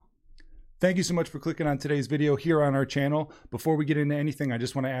Thank you so much for clicking on today's video here on our channel. Before we get into anything, I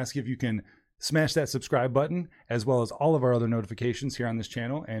just want to ask you if you can smash that subscribe button, as well as all of our other notifications here on this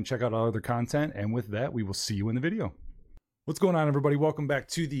channel, and check out our other content. And with that, we will see you in the video. What's going on, everybody? Welcome back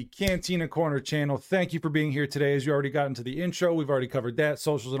to the Cantina Corner channel. Thank you for being here today. As you already got into the intro, we've already covered that,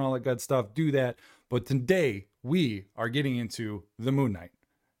 socials and all that good stuff. Do that. But today, we are getting into The Moon Knight.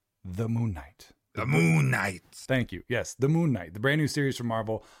 The Moon Knight. The Moon Knight. Thank you. Yes, The Moon Knight, the brand new series from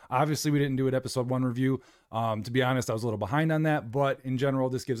Marvel. Obviously, we didn't do an episode 1 review. To be honest, I was a little behind on that, but in general,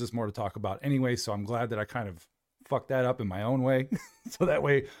 this gives us more to talk about anyway, so I'm glad that I kind of fucked that up in my own way. So that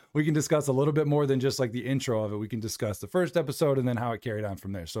way we can discuss a little bit more than just like the intro of it. We can discuss the first episode and then how it carried on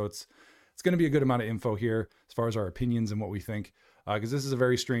from there. So it's going to be a good amount of info here as far as our opinions and what we think, because this is a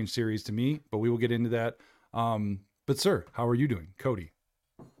very strange series to me, but we will get into that. But sir, how are you doing? Cody?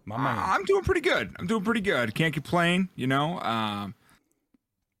 I'm doing pretty good. Can't complain, you know.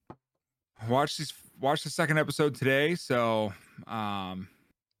 Watch the second episode today, so I'm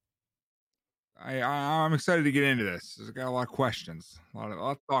excited to get into this. I've got a lot of questions, a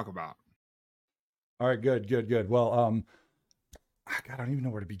lot to talk about. All right, good. Well, God, I don't even know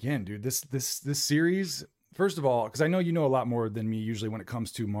where to begin, dude. This series, first of all, because I know you know a lot more than me usually when it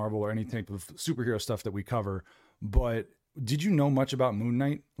comes to Marvel or any type of superhero stuff that we cover, but did you know much about Moon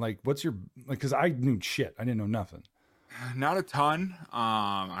Knight? Like, what's your, like, because I knew shit. I didn't know nothing. Not a ton.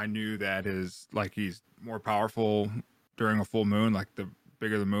 I knew that he's more powerful during a full moon. Like, the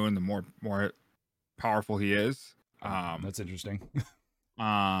bigger the moon, the more powerful he is. That's interesting.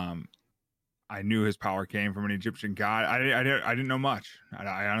 I knew his power came from an Egyptian god. I didn't know much.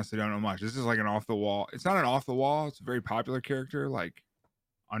 I honestly don't know much. This is like an off the wall. It's not an off the wall. It's a very popular character, like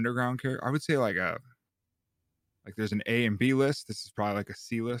underground character. I would say like there's an A and B list. This is probably like a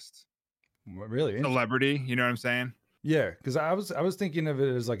C list. Really? Celebrity. You know what I'm saying? Yeah, because I was thinking of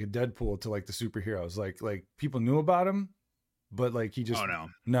it as like a Deadpool to like the superheroes. Like people knew about him, but like he just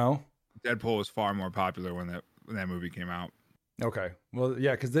no. Deadpool was far more popular when that movie came out. Okay, well,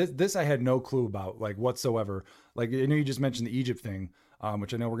 yeah, because this I had no clue about, like, whatsoever. Like, I know you just mentioned the Egypt thing,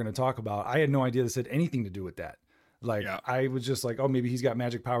 which I know we're going to talk about. I had no idea this had anything to do with that. Like, yeah. I was just like, oh, maybe he's got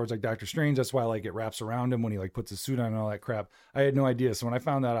magic powers like Doctor Strange. That's why, like, it wraps around him when he, like, puts his suit on and all that crap. I had no idea. So when I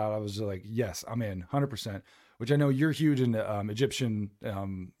found that out, I was just like, yes, I'm in 100%, which I know you're huge into Egyptian,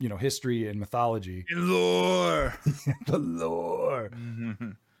 history and mythology. And lore. The lore.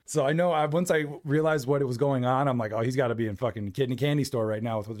 Mm-hmm. So I know once I realized what it was going on, I'm like, oh, he's got to be in fucking Kid in a Candy Store right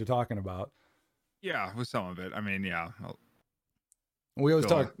now with what they're talking about. Yeah, with some of it. I mean, yeah. We always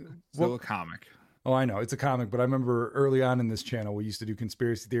talk. Still a comic. Oh, I know. It's a comic, but I remember early on in this channel, we used to do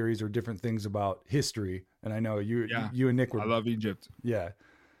conspiracy theories or different things about history. And I know you and Nick were. I love Egypt. Yeah.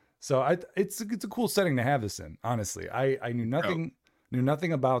 So it's a cool setting to have this in, honestly. I knew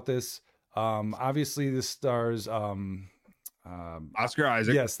nothing about this. Obviously, this stars... Oscar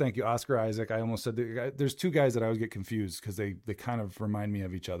Isaac. Yes, thank you, Oscar Isaac. I almost said there's two guys that I always get confused because they kind of remind me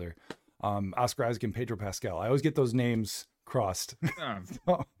of each other. Oscar Isaac and Pedro Pascal. I always get those names crossed.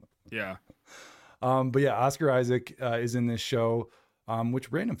 Yeah. But yeah, Oscar Isaac is in this show.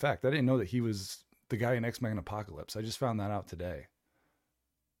 Which, random fact, I didn't know that he was the guy in X-Men Apocalypse. I just found that out today.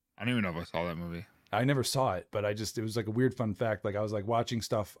 I don't even know if I saw that movie. I never saw it, but it was like a weird fun fact. Like, I was like watching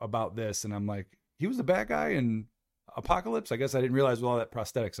stuff about this, and I'm like, he was the bad guy in Apocalypse. I guess I didn't realize with all that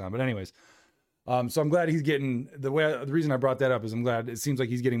prosthetics on, but anyways, so I'm glad he's getting the reason I brought that up is I'm glad it seems like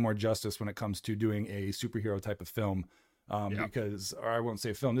he's getting more justice when it comes to doing a superhero type of film, because, or I won't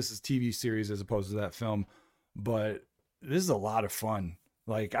say film, this is TV series as opposed to that film, but this is a lot of fun.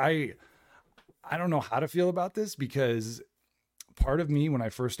 Like, I don't know how to feel about this, because part of me when I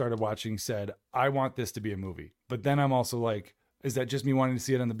first started watching said I want this to be a movie, but then I'm also like, is that just me wanting to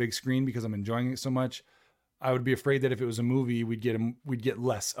see it on the big screen because I'm enjoying it so much? I would be afraid that if it was a movie, we'd get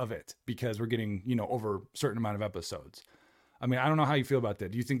less of it because we're getting, over a certain amount of episodes. I mean, I don't know how you feel about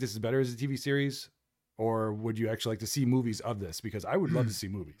that. Do you think this is better as a TV series, or would you actually like to see movies of this? Because I would love to see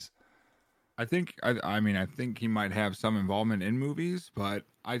movies. I think he might have some involvement in movies, but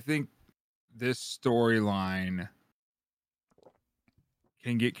I think this storyline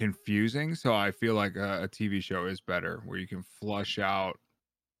can get confusing. So I feel like a TV show is better, where you can flush out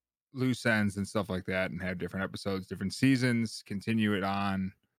loose ends and stuff like that and have different episodes, different seasons, continue it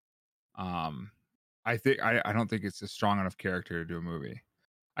on. I don't think it's a strong enough character to do a movie.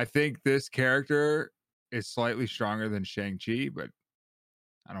 I think this character is slightly stronger than Shang-Chi, but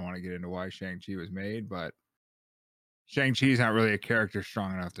I don't want to get into why Shang-Chi was made, but Shang-Chi's not really a character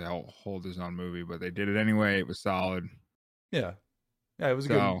strong enough to hold his own movie, but they did it anyway. It was solid. Yeah. Yeah, it was a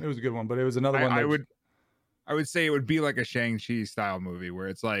good one, but it was another one. I would say it would be like a Shang-Chi style movie where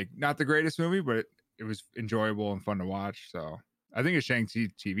it's like not the greatest movie, but it was enjoyable and fun to watch. So I think a Shang-Chi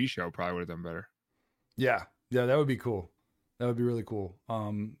TV show probably would have done better. Yeah, that would be cool. That would be really cool.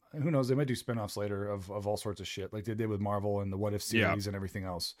 Who knows? They might do spinoffs later of all sorts of shit, like they did with Marvel and the What If series and everything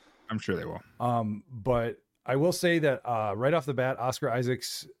else. I'm sure they will. But I will say that right off the bat, Oscar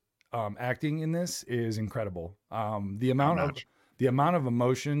Isaac's acting in this is incredible. The amount of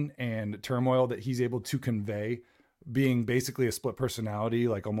emotion and turmoil that he's able to convey, being basically a split personality,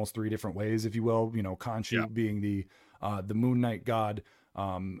 like almost three different ways, if you will. You know, Khonshu being the Moon Knight god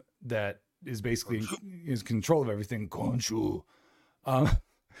that is basically in control of everything. Khonshu.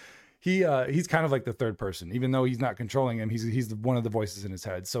 He's kind of like the third person, even though he's not controlling him. He's one of the voices in his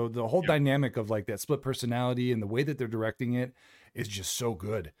head. So the whole dynamic of like that split personality and the way that they're directing it is just so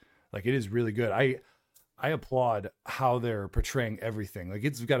good. Like it is really good. I applaud how they're portraying everything. Like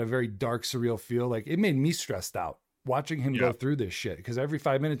it's got a very dark, surreal feel. Like it made me stressed out watching him go through this shit. Because every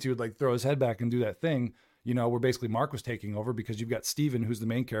 5 minutes he would like throw his head back and do that thing, you know, where basically Mark was taking over, because you've got Steven, who's the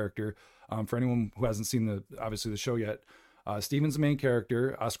main character. For anyone who hasn't seen the show yet, Steven's the main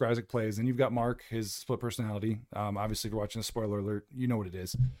character. Oscar Isaac plays. Then you've got Mark, his split personality. Obviously, if you're watching a spoiler alert, you know what it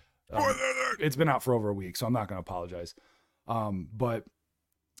is. It's been out for over a week, so I'm not going to apologize.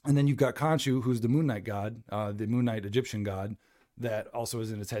 And then you've got Khonshu, who's the Moon Knight god, the Moon Knight Egyptian god, that also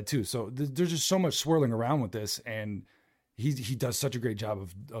is in his head too. So there's just so much swirling around with this, and he does such a great job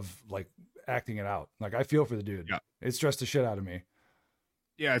of like acting it out. Like I feel for the dude. Yeah. It stressed the shit out of me.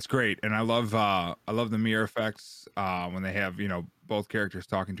 Yeah, it's great, and I love the mirror effects when they have, you know, both characters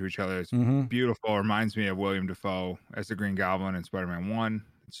talking to each other. It's beautiful. It reminds me of William Dafoe as the Green Goblin in Spider-Man 1.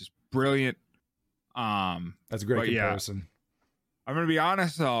 It's just brilliant. That's a great comparison. Yeah, I'm gonna be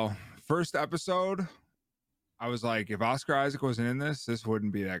honest though. First episode, I was like, if Oscar Isaac wasn't in this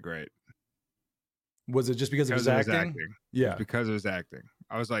wouldn't be that great. Was it just because of his acting? Yeah, because of his acting.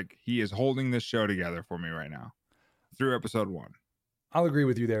 I was like, he is holding this show together for me right now through episode 1. I'll agree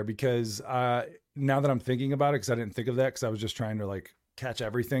with you there, because now that I'm thinking about it, because I didn't think of that, because I was just trying to like catch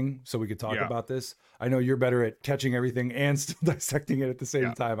everything so we could talk about this. I know you're better at catching everything and still dissecting it at the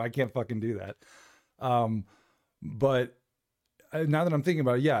same time. I can't fucking do that. But now that I'm thinking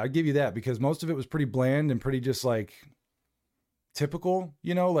about it, I give you that, because most of it was pretty bland and pretty just like typical,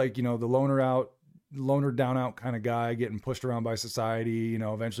 you know, like, you know, the loner down out kind of guy getting pushed around by society, you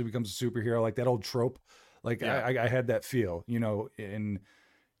know, eventually becomes a superhero, like that old trope. Like I had that feel, you know, and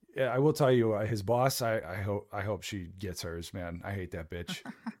I will tell you, his boss, I hope she gets hers, man. I hate that bitch.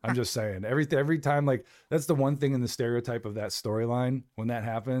 I'm just saying, every time, like that's the one thing in the stereotype of that storyline. When that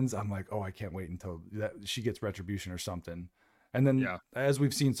happens, I'm like, oh, I can't wait until that she gets retribution or something. And then as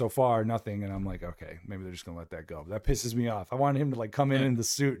we've seen so far, nothing. And I'm like, okay, maybe they're just going to let that go. But that pisses me off. I wanted him to like come in the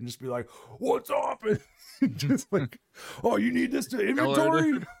suit and just be like, what's up? And just like, oh, you need this to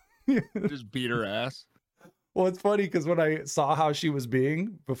inventory. Just beat her ass. Well, it's funny because when I saw how she was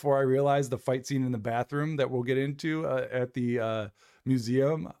being, before I realized the fight scene in the bathroom that we'll get into at the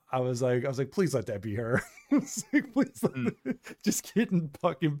museum, I was like, please let that be her. I was like, please just getting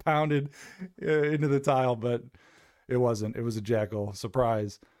fucking pounded into the tile, but it wasn't. It was a jackal.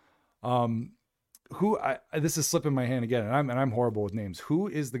 Surprise. This is slipping my hand again, and I'm horrible with names. Who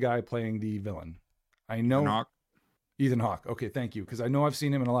is the guy playing the villain? I know. Ethan Hawke. Okay, thank you. Because I know I've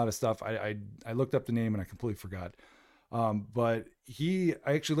seen him in a lot of stuff. I looked up the name and I completely forgot. But I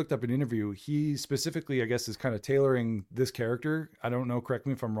actually looked up an interview. He specifically, I guess, is kind of tailoring this character. I don't know, correct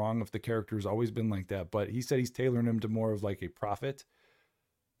me if I'm wrong, if the character's always been like that, but he said he's tailoring him to more of like a prophet.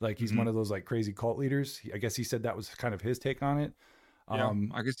 Like he's one of those like crazy cult leaders. I guess he said that was kind of his take on it. Yeah,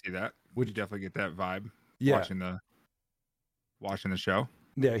 I could see that. Would you definitely get that vibe watching the show?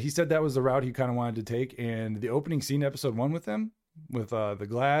 Yeah, he said that was the route he kind of wanted to take. And the opening scene, episode 1 with them, with the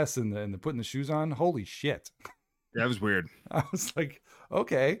glass and the putting the shoes on, holy shit. Yeah, that was weird. I was like,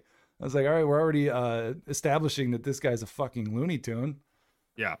 okay. I was like, all right, we're already establishing that this guy's a fucking Looney Tune.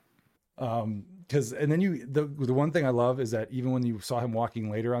 Yeah. And then the one thing I love is that even when you saw him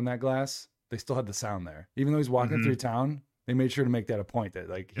walking later on that glass, they still had the sound there. Even though he's walking through town, they made sure to make that a point that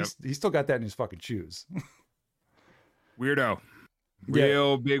like he still got that in his fucking shoes. Weirdo.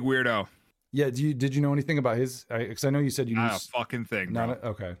 Real big weirdo. Yeah. Did you know anything about his? Because I know you said you not a fucking thing.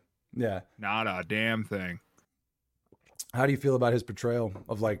 Okay. Yeah. Not a damn thing. How do you feel about his portrayal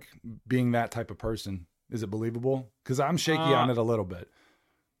of like being that type of person? Is it believable? Because I'm shaky on it a little bit.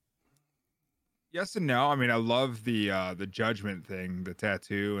 Yes and no. I mean, I love the judgment thing, the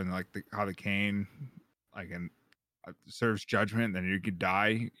tattoo, and like how the cane like serves judgment. Then you could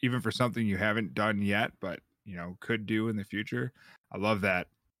die even for something you haven't done yet, but you know could do in the future. I love that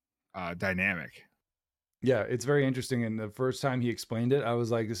dynamic. Yeah, it's very interesting. And the first time he explained it, I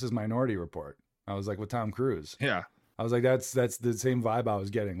was like, "This is Minority Report." I was like, with Tom Cruise. Yeah. I was like, "That's the same vibe I was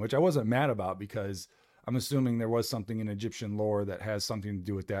getting," which I wasn't mad about because I'm assuming there was something in Egyptian lore that has something to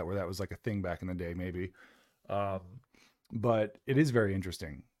do with that, where that was like a thing back in the day, maybe. Um, but it is very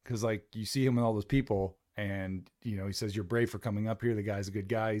interesting because like you see him with all those people, and he says, "You're brave for coming up here." The guy's a good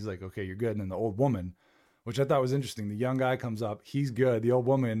guy. He's like, "Okay, you're good." And then the old woman, which I thought was interesting. The young guy comes up, he's good. The old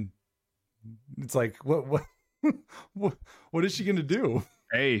woman, it's like, what what is she gonna do?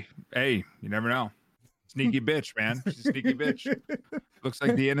 Hey, you never know. Sneaky bitch, man. She's a sneaky bitch. Looks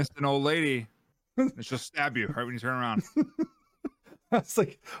like the innocent old lady. And she'll stab you right when you turn around. I was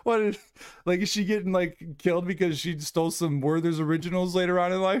like, what is, like, is she getting like killed because she stole some Werther's originals later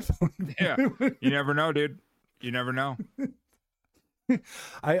on in life? Yeah. You never know, dude. You never know.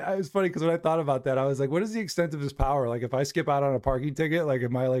 I it's funny because when I thought about that, I was like, what is the extent of his power? Like, if I skip out on a parking ticket, like,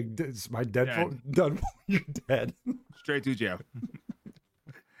 am I like, is my dead? Done? You're dead. Straight to jail.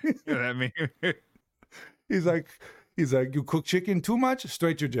 You know what I mean? He's like, you cook chicken too much,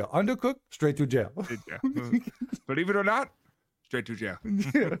 straight to jail. Undercook, straight to jail. Believe it or not, straight to jail.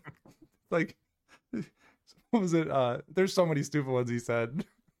 Yeah. Like, what was it? There's so many stupid ones he said.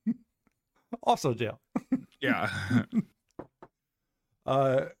 Also jail. Yeah.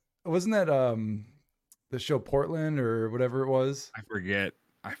 Wasn't that the show Portland or whatever it was?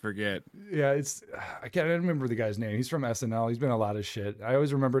 I forget. Yeah, I can't remember the guy's name. He's from SNL. He's been in a lot of shit. I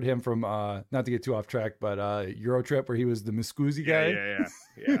always remembered him from not to get too off track, but Eurotrip, where he was the Miscusi guy.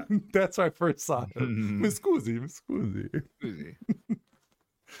 Yeah. That's where I first saw him. Miscusi.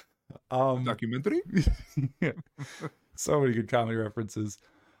 Documentary. Yeah. So many good comedy references.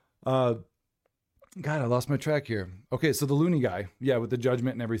 God, I lost my track here. Okay, so the loony guy, yeah, with the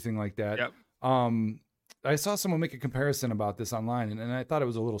judgment and everything like that. Yep. I saw someone make a comparison about this online, and I thought it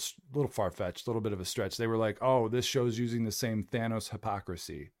was a little far-fetched, a little bit of a stretch. They were like, "Oh, this show's using the same Thanos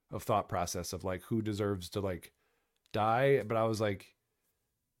hypocrisy of thought process of like who deserves to like die." But I was like,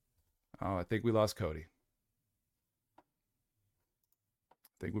 "Oh, I think we lost Cody.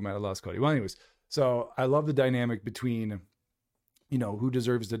 I think we might have lost Cody." Well, anyways, so I love the dynamic between, who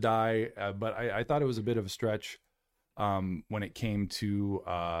deserves to die, but I thought it was a bit of a stretch when it came to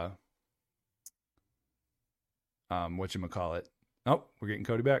whatchamacallit. Oh, we're getting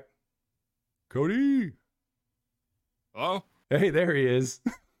Cody back. Cody. Hello? Hey, there he is.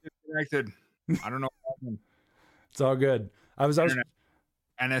 Disconnected. I don't know. It's all good. I was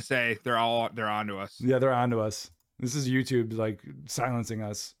NSA, they're onto us. Yeah, they're onto us. This is YouTube like silencing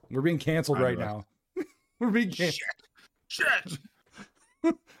us. We're being canceled right now. We're being canceled. Shit.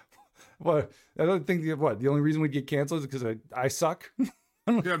 What? I don't think the only reason we get canceled is because I suck.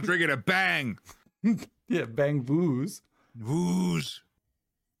 I'm drinking a Bang. Yeah, Bang booze.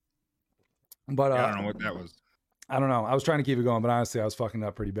 But I don't know what that was. I don't know. I was trying to keep it going, but honestly, I was fucking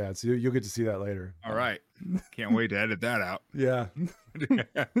up pretty bad. So you'll get to see that later. All right. Can't wait to edit that out. Yeah.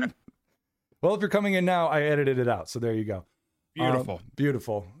 Well, if you're coming in now, I edited it out. So there you go. Beautiful.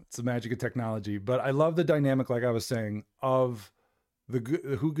 Beautiful. It's the magic of technology. But I love the dynamic, like I was saying, of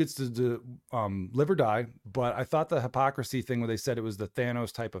who gets to live or die. But I thought the hypocrisy thing where they said it was the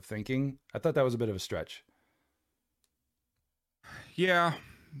Thanos type of thinking, I thought that was a bit of a stretch. Yeah,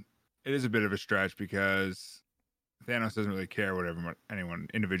 it is a bit of a stretch because Thanos doesn't really care what anyone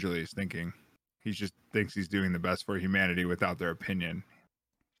individually is thinking. He just thinks he's doing the best for humanity without their opinion.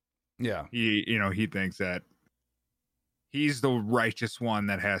 Yeah. He thinks that he's the righteous one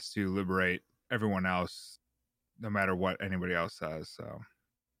that has to liberate everyone else, no matter what anybody else says. So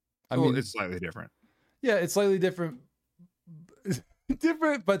I mean, it's slightly different. Yeah, it's slightly different.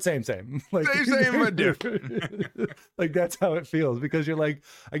 Different, but same. Like same, but different. Like that's how it feels because you're like,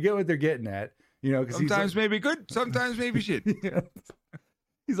 I get what they're getting at, because sometimes maybe good, sometimes maybe shit. Yeah.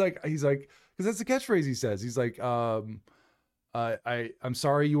 He's like, because that's the catchphrase he says. He's like, I'm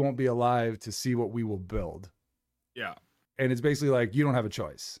sorry you won't be alive to see what we will build. Yeah. And it's basically like, you don't have a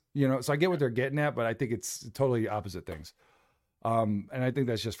choice, so I get what they're getting at, but I think it's totally opposite things. And I think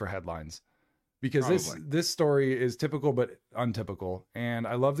that's just for headlines because this story is typical, but untypical. And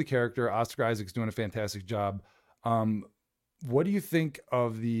I love the character. Oscar Isaac's doing a fantastic job. What do you think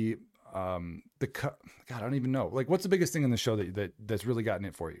of God, I don't even know. Like, what's the biggest thing in the show that's really gotten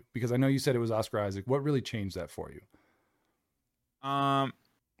it for you? Because I know you said it was Oscar Isaac. What really changed that for you? I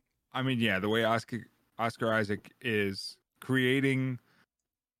mean, yeah, the way Oscar Isaac is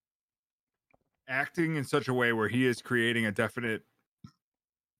acting in such a way where he is creating a definitive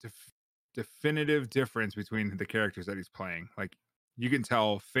difference between the characters that he's playing. Like, you can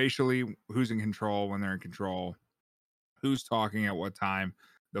tell facially who's in control when they're in control, who's talking at what time.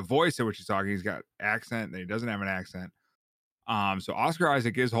 the voice at which he's talking. He's got accent, and he doesn't have an accent. So Oscar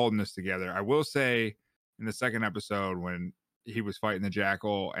Isaac is holding this together. I will say, in the second episode when he was fighting the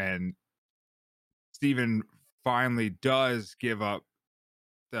Jackal and Steven finally does give up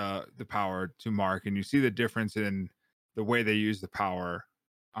the power to Mark, and you see the difference in the way they use the power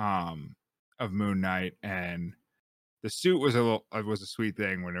of Moon Knight, and the suit was a sweet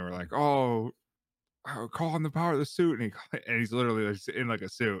thing when they were like, "Oh, call on the power of the suit," and he's literally in like a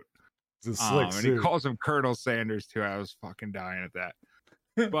suit. It's a slick And suit. he calls him Colonel Sanders too. I was fucking dying at that.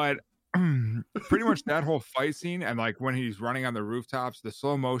 But pretty much that whole fight scene, and like when he's running on the rooftops, the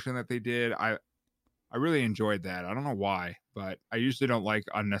slow motion that they did, I really enjoyed that. I don't know why, but I usually don't like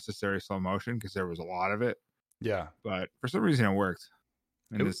unnecessary slow motion because there was a lot of it. Yeah. But for some reason it worked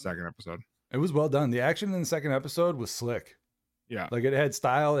in this second episode. It was well done. The action in the second episode was slick. Yeah. Like it had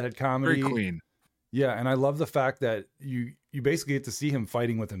style, it had comedy. Very clean. Yeah, and I love the fact that you basically get to see him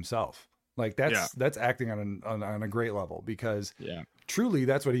fighting with himself. Like that's acting on a great level, because truly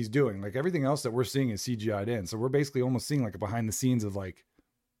that's what he's doing. Like everything else that we're seeing is CGI'd in. So we're basically almost seeing like a behind the scenes of like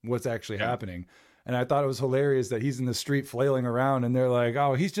what's actually happening. And I thought it was hilarious that he's in the street flailing around and they're like,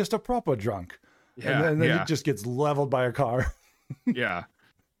 "Oh, he's just a proper drunk." Yeah. And then he just gets leveled by a car. Yeah.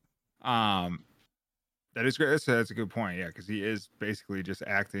 That is great. That's a good point. Yeah, because he is basically just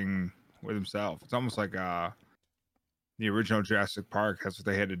acting with himself. It's almost like the original Jurassic Park. That's what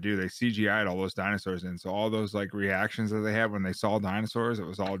they had to do. They CGI'd all those dinosaurs in. So all those like reactions that they had when they saw dinosaurs, it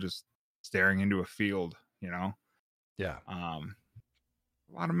was all just staring into a field, you know? Yeah. A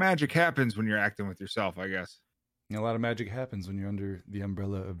lot of magic happens when you're acting with yourself, I guess. A lot of magic happens when you're under the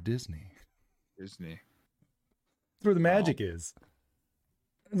umbrella of Disney. That's where the magic is.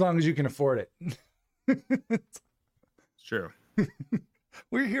 As long as you can afford it. It's true.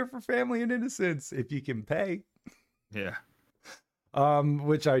 We're here for family and innocence if you can pay. Yeah.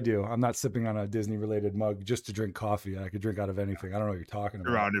 Which I do. I'm not sipping on a Disney related mug just to drink coffee. I could drink out of anything. I don't know what you're talking about.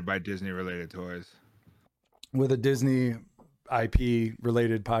 Surrounded by Disney related toys. With a Disney IP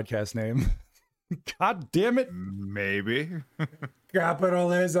related podcast name. God damn it. Maybe.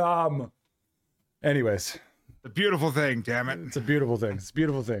 Capitalism. Anyways. The beautiful thing, damn it. It's a beautiful thing. It's a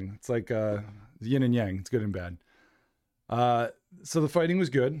beautiful thing. It's like yin and yang. It's good and bad. So the fighting was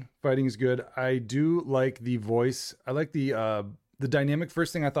good. Fighting is good. I do like the voice. I like the dynamic.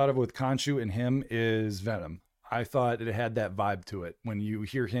 First thing I thought of with Khonshu and him is Venom. I thought it had that vibe to it. When you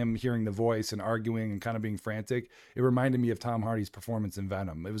hear him hearing the voice and arguing and kind of being frantic, it reminded me of Tom Hardy's performance in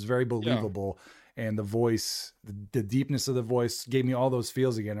Venom. It was very believable. Yeah. And the voice, the deepness of the voice gave me all those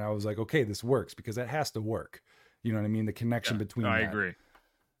feels again. And I was like, okay, this works, because that has to work. You know what I mean? The connection between I agree.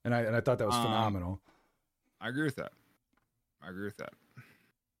 And I thought that was phenomenal. I agree with that.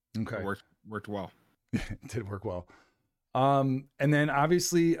 Okay. It worked well. It did work well. And then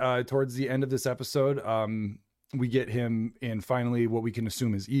obviously towards the end of this episode, we get him in finally what we can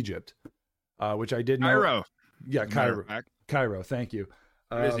assume is Egypt, which I did know. Cairo. Yeah, Cairo. Cairo. Thank you.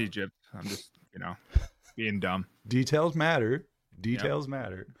 It is Egypt. I'm just, being dumb. Details matter. Details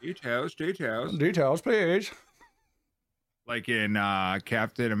matter. Details, please. Like in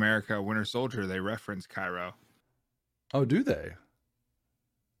Captain America Winter Soldier, they reference Cairo. Oh, do they?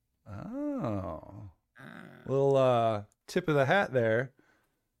 Oh. Little tip of the hat there.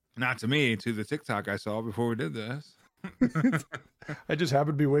 Not to me, to the TikTok I saw before we did this. I just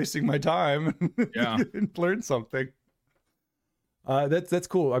happened to be wasting my time. Yeah. And learn something. That's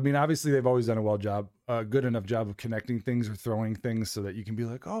cool. I mean, obviously they've always done a good enough job of connecting things or throwing things so that you can be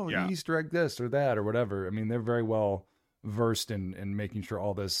like, oh, Easter egg this or that or whatever. I mean, they're very well versed in making sure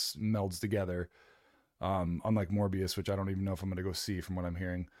all this melds together. Unlike Morbius, which I don't even know if I'm going to go see from what I'm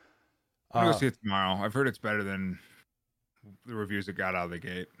hearing. I'm going to see it tomorrow. I've heard it's better than the reviews it got out of the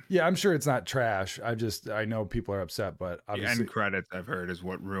gate. Yeah, I'm sure it's not trash. I know people are upset, but obviously the end credits I've heard is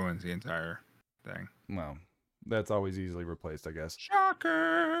what ruins the entire thing. Well, that's always easily replaced, I guess.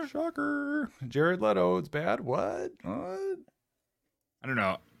 Shocker. Jared Leto, it's bad. What? I don't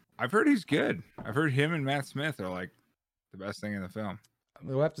know. I've heard he's good. I've heard him and Matt Smith are like the best thing in the film.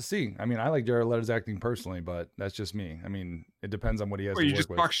 We'll have to see. I mean, I like Jared Leto's acting personally, but that's just me. I mean, it depends on what he has to work with. You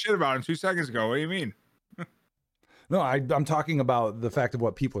just talked shit about him 2 seconds ago. What do you mean? No, I'm talking about the fact of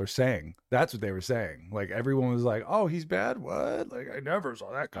what people are saying. That's what they were saying. Like, everyone was like, oh, he's bad? What? Like, I never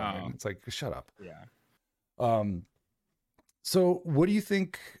saw that coming. It's like, shut up. Yeah. So what do you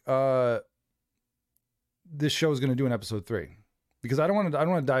think this show is going to do in episode 3? Because I don't want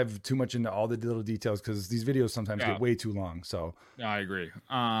to dive too much into all the little details, because these videos sometimes get way too long. So no, I agree.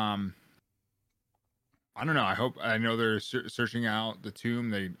 I don't know. I know they're searching out the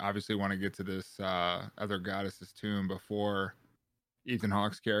tomb. They obviously want to get to this other goddess's tomb before Ethan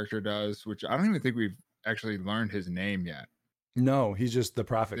Hawke's character does, which I don't even think we've actually learned his name yet No, he's just the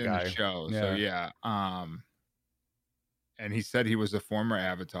prophet in guy. the show. Yeah. So yeah, and he said he was a former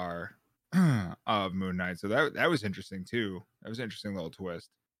avatar of Moon Knight. So that was interesting too. That was an interesting little twist.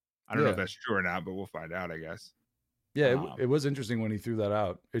 I don't know if Yeah. that's true or not, but we'll find out, I guess. Yeah, it was interesting when he threw that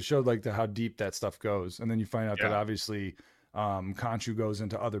out. It showed like how deep that stuff goes, and then you find out that Yeah. obviously Khonshu goes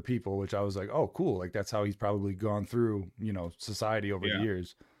into other people, which I was like, oh, cool. Like that's how he's probably gone through, you know, society over the Yeah.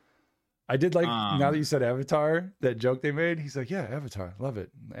 years. I did like now that you said Avatar, that joke they made. He's like, yeah, Avatar, love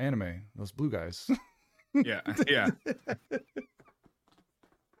it, the anime, those blue guys. Yeah, yeah.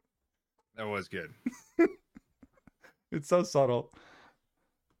 That was good. It's so subtle,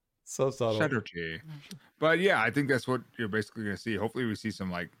 so subtle. Shadow-G. But yeah, I think that's what you're basically gonna see. Hopefully, we see some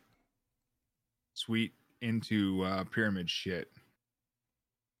like sweet into pyramid shit.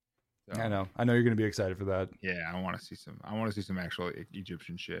 So, I know you're gonna be excited for that. yeah, I want to see some actual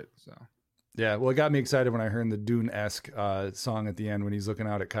Egyptian shit. So Yeah, well, it got me excited when I heard the Dune-esque song at the end when he's looking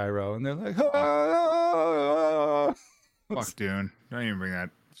out at Cairo, and they're like, fuck Dune. Don't even bring that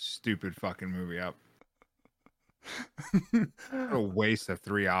stupid fucking movie up. What a waste of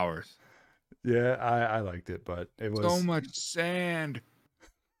 3 hours. Yeah, I liked it, but it was So much sand.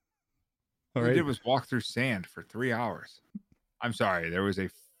 all All I right. did was walk through sand for 3 hours. I'm sorry, there was a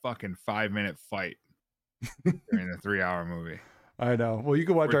fucking 5-minute fight during the 3-hour movie. I know. Well, you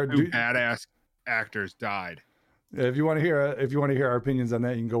can watch Where our two badass actors died. if you want to hear our opinions on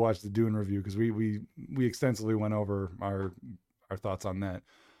that, you can go watch the Dune review because we extensively went over our thoughts on that.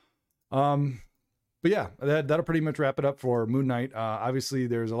 But yeah, that'll pretty much wrap it up for Moon Knight. Obviously,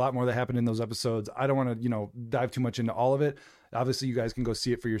 there's a lot more that happened in those episodes. I don't want to, dive too much into all of it. Obviously, you guys can go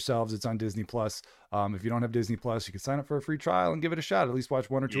see it for yourselves. It's on Disney Plus. If you don't have Disney Plus, you can sign up for a free trial and give it a shot. At least watch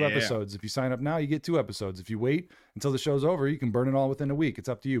 1 or 2 episodes. If you sign up now, you get 2 episodes. If you wait until the show's over, you can burn it all within a week. It's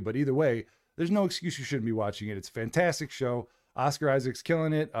up to you. But either way, there's no excuse you shouldn't be watching it. It's a fantastic show. Oscar Isaac's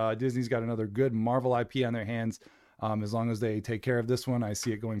killing it. Disney's got another good Marvel IP on their hands. As long as they take care of this one, I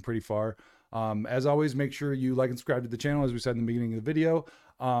see it going pretty far. As always, make sure you like and subscribe to the channel, as we said in the beginning of the video.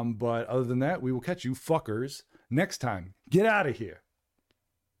 But other than that, we will catch you fuckers next time. Get out of here.